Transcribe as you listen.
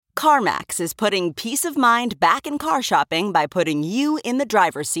CarMax is putting peace of mind back in car shopping by putting you in the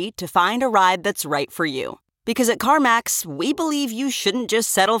driver's seat to find a ride that's right for you. Because at CarMax, we believe you shouldn't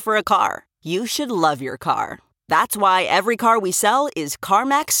just settle for a car. You should love your car. That's why every car we sell is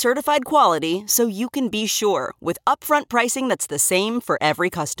CarMax certified quality, so you can be sure with upfront pricing that's the same for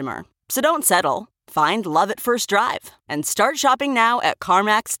every customer. So don't settle. Find love at first drive and start shopping now at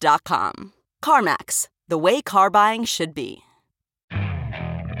CarMax.com. CarMax, the way car buying should be.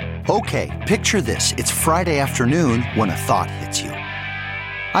 Okay, picture this. It's Friday afternoon when a thought hits you.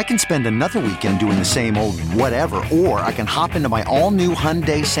 I can spend another weekend doing the same old whatever, or I can hop into my all-new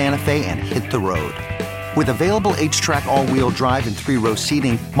Hyundai Santa Fe and hit the road. With available H-Track all-wheel drive and 3-row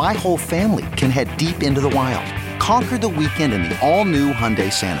seating, my whole family can head deep into the wild. Conquer the weekend in the all-new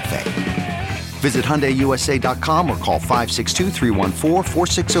Hyundai Santa Fe. Visit HyundaiUSA.com or call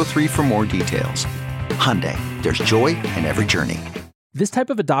 562-314-4603 for more details. Hyundai, there's joy in every journey. This type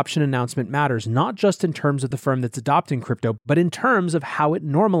of adoption announcement matters not just in terms of the firm that's adopting crypto, but in terms of how it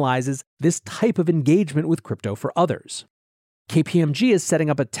normalizes this type of engagement with crypto for others. KPMG is setting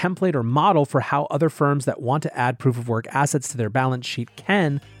up a template or model for how other firms that want to add proof-of-work assets to their balance sheet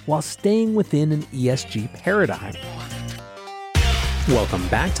can, while staying within an ESG paradigm. Welcome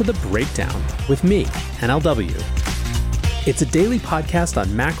back to The Breakdown with me, NLW. It's a daily podcast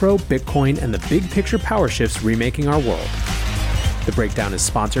on macro, Bitcoin, and the big picture power shifts remaking our world. The Breakdown is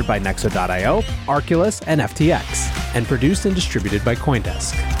sponsored by Nexo.io, Arculus, and FTX, and produced and distributed by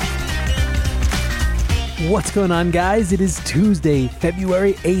CoinDesk. What's going on, guys? It is Tuesday,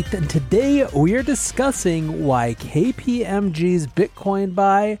 February 8th, and today we are discussing why KPMG's Bitcoin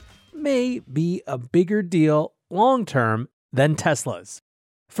buy may be a bigger deal long-term than Tesla's.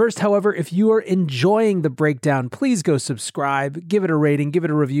 First, however, if you are enjoying The Breakdown, please go subscribe, give it a rating, give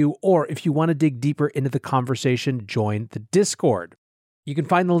it a review, or if you want to dig deeper into the conversation, join the Discord. You can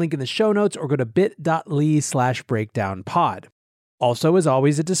find the link in the show notes or go to bit.ly/breakdownpod. Also, as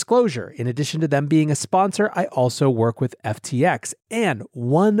always, a disclosure. In addition to them being a sponsor, I also work with FTX. And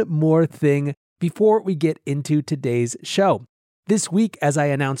one more thing before we get into today's show. This week, as I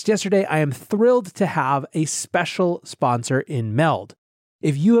announced yesterday, I am thrilled to have a special sponsor in Meld.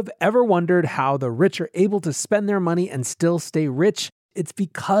 If you have ever wondered how the rich are able to spend their money and still stay rich, it's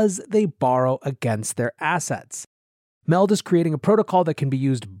because they borrow against their assets. Meld is creating a protocol that can be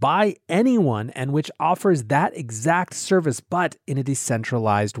used by anyone and which offers that exact service, but in a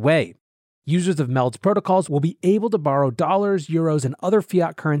decentralized way. Users of Meld's protocols will be able to borrow dollars, euros, and other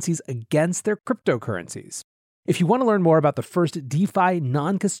fiat currencies against their cryptocurrencies. If you want to learn more about the first DeFi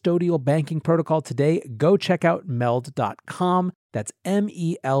non-custodial banking protocol today, go check out meld.com. That's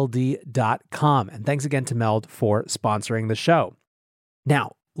MELD.com. And thanks again to Meld for sponsoring the show.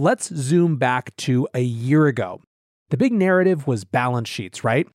 Now, let's zoom back to a year ago. The big narrative was balance sheets,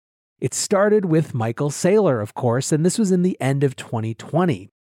 right? It started with Michael Saylor, of course, and this was in the end of 2020.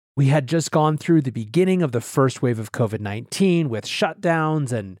 We had just gone through the beginning of the first wave of COVID-19 with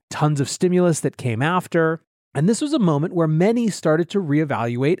shutdowns and tons of stimulus that came after. And this was a moment where many started to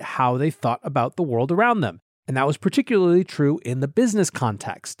reevaluate how they thought about the world around them. And that was particularly true in the business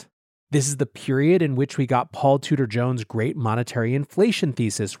context. This is the period in which we got Paul Tudor Jones' great monetary inflation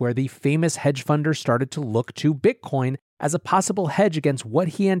thesis, where the famous hedge funder started to look to Bitcoin as a possible hedge against what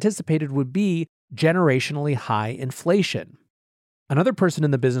he anticipated would be generationally high inflation. Another person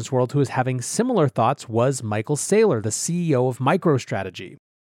in the business world who was having similar thoughts was Michael Saylor, the CEO of MicroStrategy.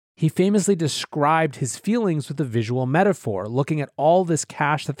 He famously described his feelings with a visual metaphor, looking at all this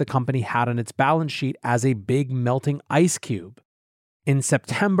cash that the company had on its balance sheet as a big melting ice cube. In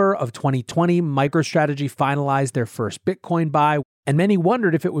September of 2020, MicroStrategy finalized their first Bitcoin buy, and many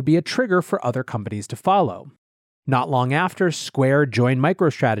wondered if it would be a trigger for other companies to follow. Not long after, Square joined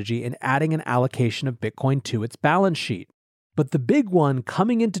MicroStrategy in adding an allocation of Bitcoin to its balance sheet. But the big one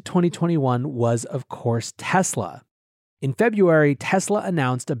coming into 2021 was, of course, Tesla. In February, Tesla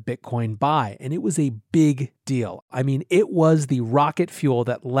announced a Bitcoin buy, and it was a big deal. I mean, it was the rocket fuel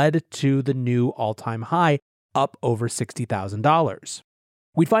that led to the new all-time high, up over $60,000.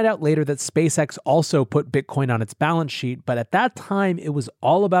 We'd find out later that SpaceX also put Bitcoin on its balance sheet, but at that time, it was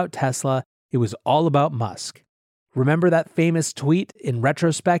all about Tesla. It was all about Musk. Remember that famous tweet, "In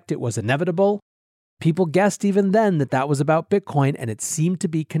retrospect, it was inevitable"? People guessed even then that that was about Bitcoin, and it seemed to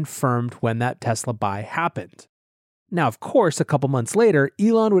be confirmed when that Tesla buy happened. Now, of course, a couple months later,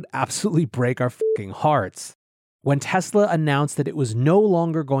 Elon would absolutely break our fucking hearts. When Tesla announced that it was no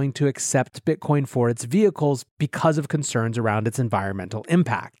longer going to accept Bitcoin for its vehicles because of concerns around its environmental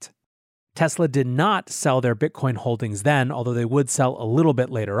impact. Tesla did not sell their Bitcoin holdings then, although they would sell a little bit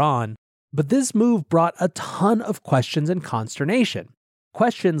later on. But this move brought a ton of questions and consternation.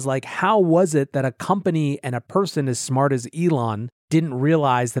 Questions like how was it that a company and a person as smart as Elon didn't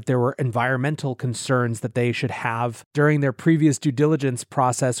realize that there were environmental concerns that they should have during their previous due diligence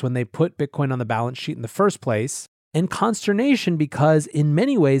process when they put Bitcoin on the balance sheet in the first place, and consternation because in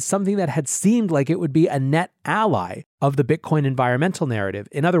many ways something that had seemed like it would be a net ally of the Bitcoin environmental narrative.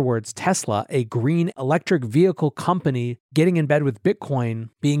 In other words, Tesla, a green electric vehicle company getting in bed with Bitcoin,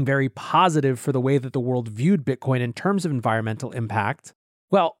 being very positive for the way that the world viewed Bitcoin in terms of environmental impact.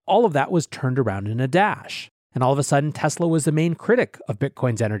 Well, all of that was turned around in a dash. And all of a sudden, Tesla was the main critic of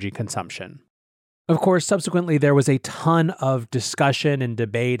Bitcoin's energy consumption. Of course, subsequently, there was a ton of discussion and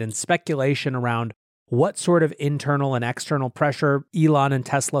debate and speculation around what sort of internal and external pressure Elon and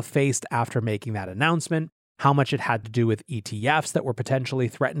Tesla faced after making that announcement, how much it had to do with ETFs that were potentially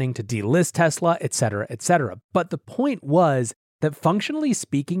threatening to delist Tesla, etc., etc. But the point was that functionally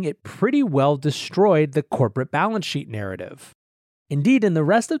speaking, it pretty well destroyed the corporate balance sheet narrative. Indeed, in the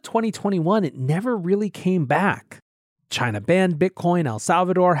rest of 2021, it never really came back. China banned Bitcoin, El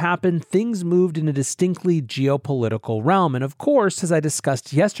Salvador happened, things moved in a distinctly geopolitical realm. And of course, as I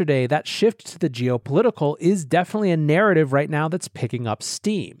discussed yesterday, that shift to the geopolitical is definitely a narrative right now that's picking up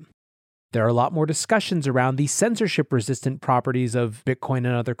steam. There are a lot more discussions around the censorship-resistant properties of Bitcoin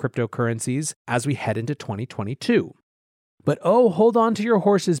and other cryptocurrencies as we head into 2022. But hold on to your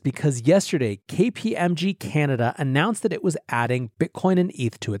horses because yesterday, KPMG Canada announced that it was adding Bitcoin and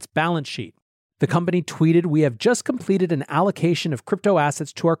ETH to its balance sheet. The company tweeted, "We have just completed an allocation of crypto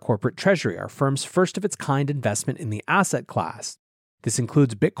assets to our corporate treasury, our firm's first of its kind investment in the asset class. This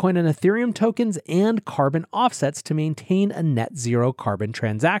includes Bitcoin and Ethereum tokens and carbon offsets to maintain a net zero carbon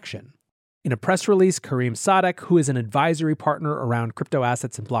transaction." In a press release, Karim Sadek, who is an advisory partner around crypto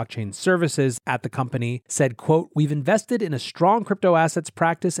assets and blockchain services at the company, said, quote, "We've invested in a strong crypto assets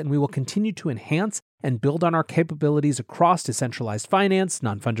practice and we will continue to enhance and build on our capabilities across decentralized finance,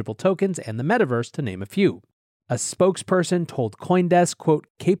 non-fungible tokens, and the metaverse, to name a few." A spokesperson told CoinDesk, quote,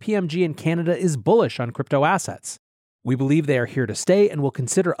 "KPMG in Canada is bullish on crypto assets. We believe they are here to stay and will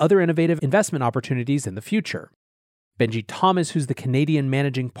consider other innovative investment opportunities in the future." Benji Thomas, who's the Canadian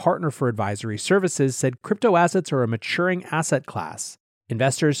managing partner for advisory services, said crypto assets are a maturing asset class.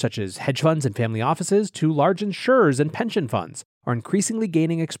 Investors such as hedge funds and family offices to large insurers and pension funds are increasingly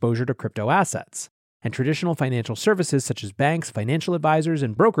gaining exposure to crypto assets. And traditional financial services such as banks, financial advisors,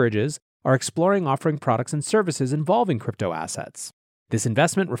 and brokerages are exploring offering products and services involving crypto assets. This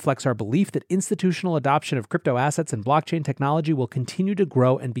investment reflects our belief that institutional adoption of crypto assets and blockchain technology will continue to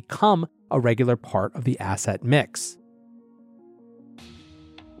grow and become a regular part of the asset mix.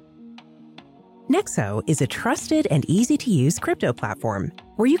 Nexo is a trusted and easy-to-use crypto platform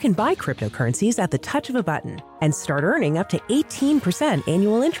where you can buy cryptocurrencies at the touch of a button and start earning up to 18%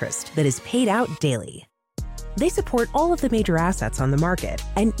 annual interest that is paid out daily. They support all of the major assets on the market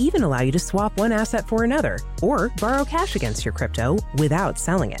and even allow you to swap one asset for another or borrow cash against your crypto without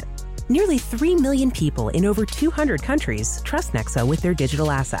selling it. Nearly 3 million people in over 200 countries trust Nexo with their digital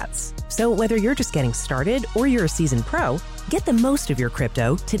assets. So whether you're just getting started or you're a seasoned pro, get the most of your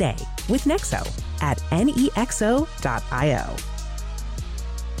crypto today with Nexo at nexo.io.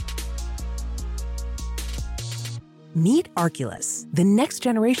 Meet Arculus, the next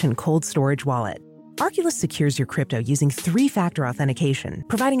generation cold storage wallet. Arculus secures your crypto using 3-factor authentication,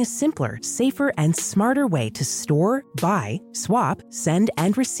 providing a simpler, safer, and smarter way to store, buy, swap, send,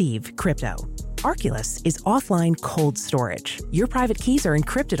 and receive crypto. Arculus is offline cold storage. Your private keys are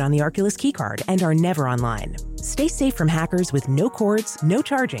encrypted on the Arculus keycard and are never online. Stay safe from hackers with no cords, no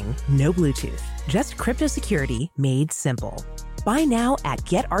charging, no Bluetooth. Just crypto security made simple. Buy now at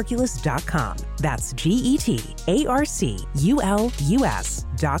getarculus.com. That's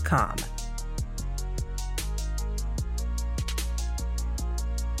GETARCULUS.com.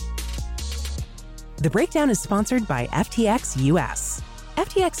 The Breakdown is sponsored by FTX US.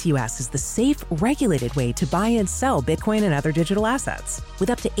 FTX US is the safe, regulated way to buy and sell Bitcoin and other digital assets, with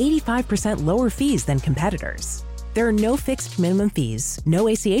up to 85% lower fees than competitors. There are no fixed minimum fees, no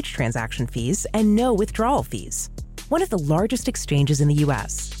ACH transaction fees, and no withdrawal fees. One of the largest exchanges in the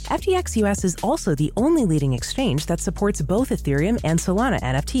US, FTX US is also the only leading exchange that supports both Ethereum and Solana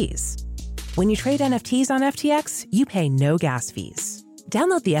NFTs. When you trade NFTs on FTX, you pay no gas fees.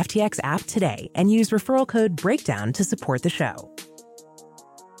 Download the FTX app today and use referral code BREAKDOWN to support the show.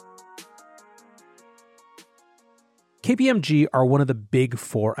 KPMG are one of the big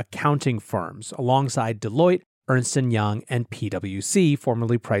four accounting firms, alongside Deloitte, Ernst & Young, and PwC,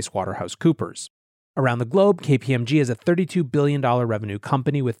 formerly PricewaterhouseCoopers. Around the globe, KPMG is a $32 billion revenue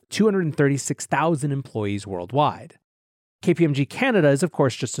company with 236,000 employees worldwide. KPMG Canada is, of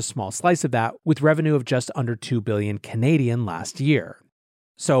course, just a small slice of that, with revenue of just under $2 billion Canadian last year.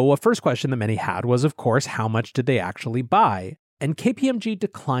 So a first question that many had was, of course, how much did they actually buy? And KPMG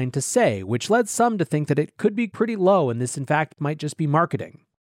declined to say, which led some to think that it could be pretty low and this in fact might just be marketing.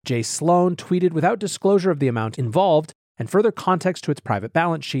 Jay Sloan tweeted without disclosure of the amount involved and further context to its private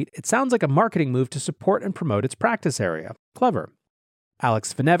balance sheet, it sounds like a marketing move to support and promote its practice area. Clever.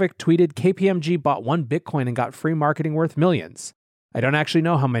 Alex Vanevic tweeted, KPMG bought 1 Bitcoin and got free marketing worth millions. I don't actually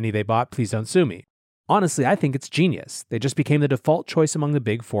know how many they bought, please don't sue me. Honestly, I think it's genius. They just became the default choice among the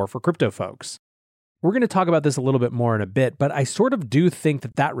big 4 for crypto folks. We're going to talk about this a little bit more in a bit, but I sort of do think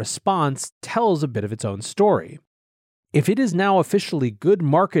that response tells a bit of its own story. If it is now officially good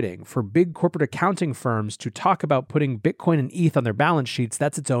marketing for big corporate accounting firms to talk about putting Bitcoin and ETH on their balance sheets,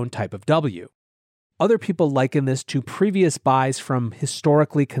 that's its own type of W. Other people liken this to previous buys from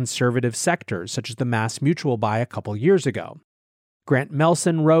historically conservative sectors, such as the MassMutual buy a couple years ago. Grant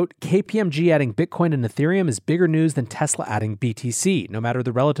Melson wrote, KPMG adding Bitcoin and Ethereum is bigger news than Tesla adding BTC, no matter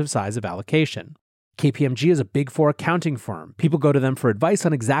the relative size of allocation. KPMG is a big 4 accounting firm. People go to them for advice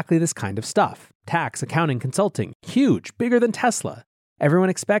on exactly this kind of stuff. Tax, accounting, consulting. Huge, bigger than Tesla. Everyone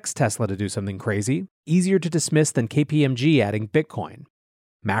expects Tesla to do something crazy. Easier to dismiss than KPMG adding Bitcoin.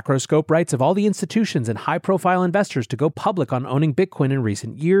 Macroscope writes, of all the institutions and high-profile investors to go public on owning Bitcoin in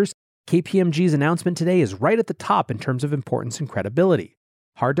recent years, KPMG's announcement today is right at the top in terms of importance and credibility.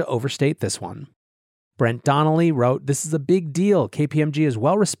 Hard to overstate this one. Brent Donnelly wrote, this is a big deal. KPMG is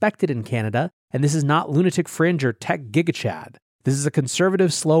well respected in Canada, and this is not lunatic fringe or tech gigachad. This is a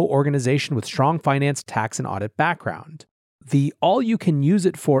conservative, slow organization with strong finance, tax, and audit background. The all you can use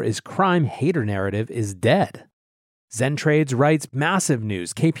it for is crime hater narrative is dead. Zentrades writes, massive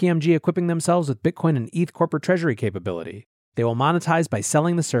news. KPMG equipping themselves with Bitcoin and ETH corporate treasury capability. They will monetize by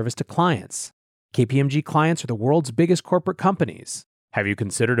selling the service to clients. KPMG clients are the world's biggest corporate companies. Have you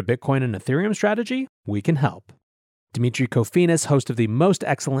considered a Bitcoin and Ethereum strategy? We can help. Dimitri Kofinas, host of the Most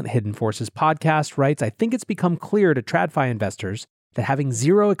Excellent Hidden Forces podcast, writes, I think it's become clear to TradFi investors that having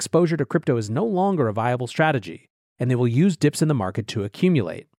zero exposure to crypto is no longer a viable strategy, and they will use dips in the market to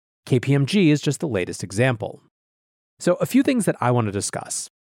accumulate. KPMG is just the latest example. So a few things that I want to discuss.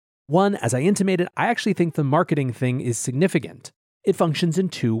 One, as I intimated, I actually think the marketing thing is significant. It functions in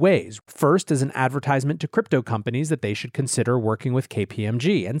 2 ways. First, as an advertisement to crypto companies that they should consider working with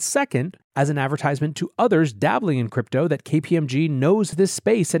KPMG. And second, as an advertisement to others dabbling in crypto that KPMG knows this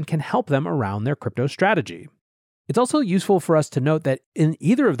space and can help them around their crypto strategy. It's also useful for us to note that in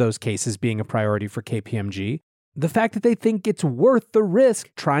either of those cases being a priority for KPMG, the fact that they think it's worth the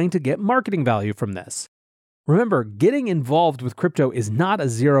risk trying to get marketing value from this. Remember, getting involved with crypto is not a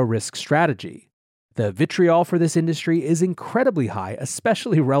zero-risk strategy. The vitriol for this industry is incredibly high,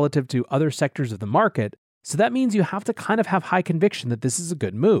 especially relative to other sectors of the market, so that means you have to kind of have high conviction that this is a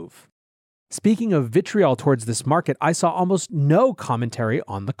good move. Speaking of vitriol towards this market, I saw almost no commentary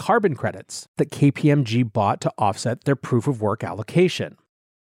on the carbon credits that KPMG bought to offset their proof-of-work allocation.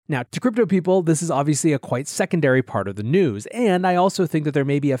 Now, to crypto people, this is obviously a quite secondary part of the news, and I also think that there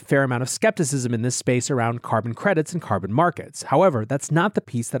may be a fair amount of skepticism in this space around carbon credits and carbon markets. However, that's not the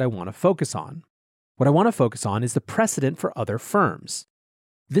piece that I want to focus on. What I want to focus on is the precedent for other firms.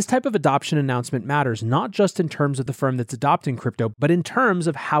 This type of adoption announcement matters not just in terms of the firm that's adopting crypto, but in terms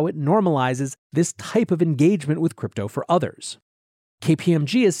of how it normalizes this type of engagement with crypto for others.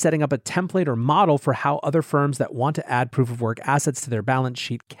 KPMG is setting up a template or model for how other firms that want to add proof-of-work assets to their balance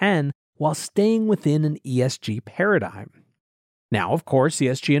sheet can, while staying within an ESG paradigm. Now, of course,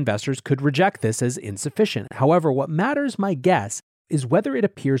 ESG investors could reject this as insufficient. However, what matters, my guess, is whether it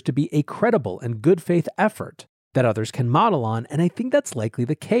appears to be a credible and good faith effort that others can model on, and I think that's likely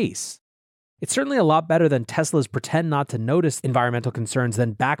the case. It's certainly a lot better than Tesla's pretend not to notice environmental concerns,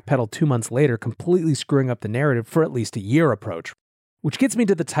 then backpedal 2 months later, completely screwing up the narrative for at least a year approach. Which gets me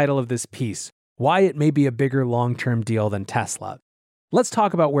to the title of this piece, why it may be a bigger long-term deal than Tesla. Let's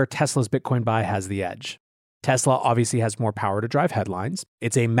talk about where Tesla's Bitcoin buy has the edge. Tesla obviously has more power to drive headlines.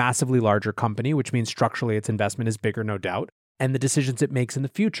 It's a massively larger company, which means structurally its investment is bigger, no doubt, and the decisions it makes in the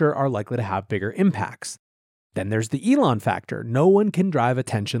future are likely to have bigger impacts. Then there's the Elon factor. No one can drive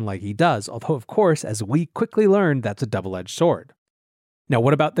attention like he does, although of course, as we quickly learned, that's a double-edged sword. Now,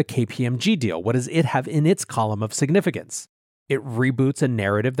 what about the KPMG deal? What does it have in its column of significance? It reboots a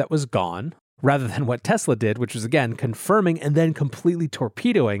narrative that was gone, rather than what Tesla did, which was again confirming and then completely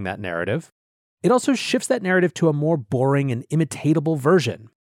torpedoing that narrative. It also shifts that narrative to a more boring and imitatable version.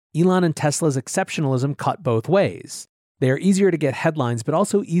 Elon and Tesla's exceptionalism cut both ways. They are easier to get headlines, but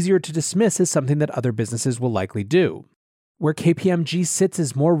also easier to dismiss as something that other businesses will likely do. Where KPMG sits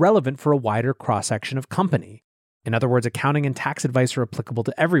is more relevant for a wider cross-section of company. In other words, accounting and tax advice are applicable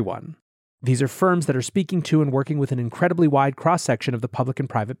to everyone. These are firms that are speaking to and working with an incredibly wide cross-section of the public and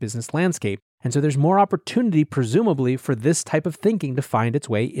private business landscape, and so there's more opportunity, presumably, for this type of thinking to find its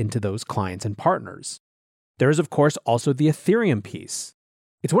way into those clients and partners. There is, of course, also the Ethereum piece.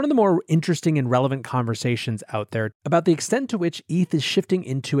 It's one of the more interesting and relevant conversations out there about the extent to which ETH is shifting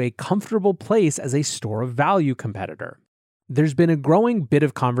into a comfortable place as a store of value competitor. There's been a growing bit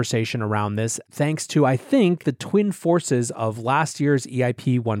of conversation around this thanks to, I think, the twin forces of last year's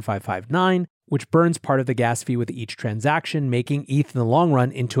EIP 1559, which burns part of the gas fee with each transaction, making ETH in the long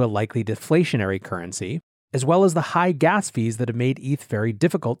run into a likely deflationary currency, as well as the high gas fees that have made ETH very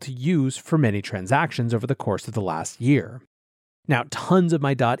difficult to use for many transactions over the course of the last year. Now, tons of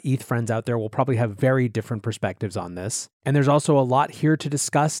my .eth friends out there will probably have very different perspectives on this, and there's also a lot here to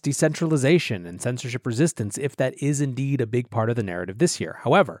discuss decentralization and censorship resistance if that is indeed a big part of the narrative this year.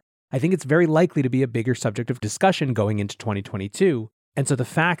 However, I think it's very likely to be a bigger subject of discussion going into 2022, and so the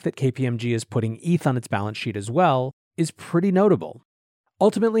fact that KPMG is putting ETH on its balance sheet as well is pretty notable.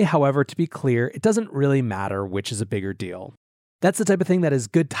 Ultimately, however, to be clear, it doesn't really matter which is a bigger deal. That's the type of thing that is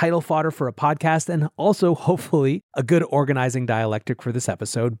good title fodder for a podcast and also, hopefully, a good organizing dialectic for this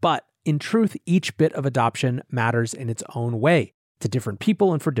episode. But in truth, each bit of adoption matters in its own way to different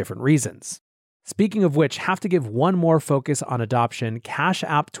people and for different reasons. Speaking of which, have to give one more focus on adoption. Cash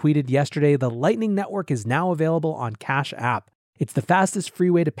App tweeted yesterday the Lightning Network is now available on Cash App. It's the fastest free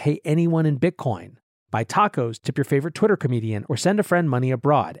way to pay anyone in Bitcoin. Buy tacos, tip your favorite Twitter comedian, or send a friend money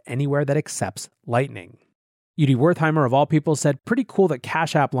abroad, anywhere that accepts Lightning. UD Wertheimer, of all people, said, pretty cool that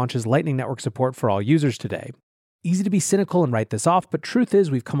Cash App launches Lightning Network support for all users today. Easy to be cynical and write this off, but truth is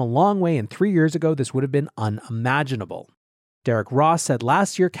we've come a long way, and 3 years ago this would have been unimaginable. Derek Ross said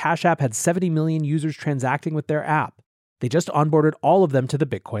last year Cash App had 70 million users transacting with their app. They just onboarded all of them to the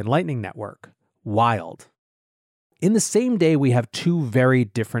Bitcoin Lightning Network. Wild. In the same day, we have two very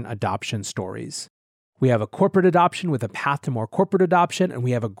different adoption stories. We have a corporate adoption with a path to more corporate adoption, and we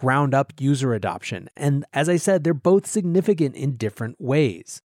have a ground-up user adoption. And as I said, they're both significant in different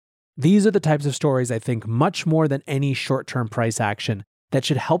ways. These are the types of stories, I think, much more than any short-term price action, that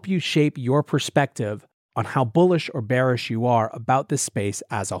should help you shape your perspective on how bullish or bearish you are about this space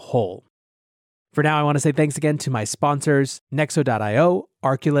as a whole. For now, I want to say thanks again to my sponsors, Nexo.io,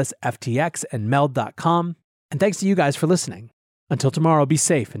 Arculus, FTX, and Meld.com. And thanks to you guys for listening. Until tomorrow, be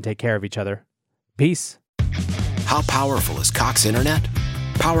safe and take care of each other. Peace. How powerful is Cox Internet?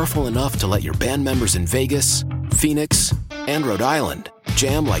 Powerful enough to let your band members in Vegas, Phoenix, and Rhode Island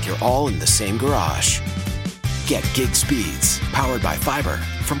jam like you're all in the same garage. Get gig speeds powered by fiber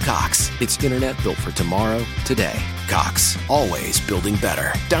from Cox. It's internet built for tomorrow, today. Cox, always building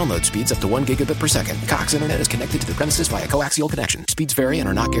better. Download speeds up to 1 gigabit per second. Cox Internet is connected to the premises via coaxial connection. Speeds vary and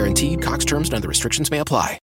are not guaranteed. Cox terms and other restrictions may apply.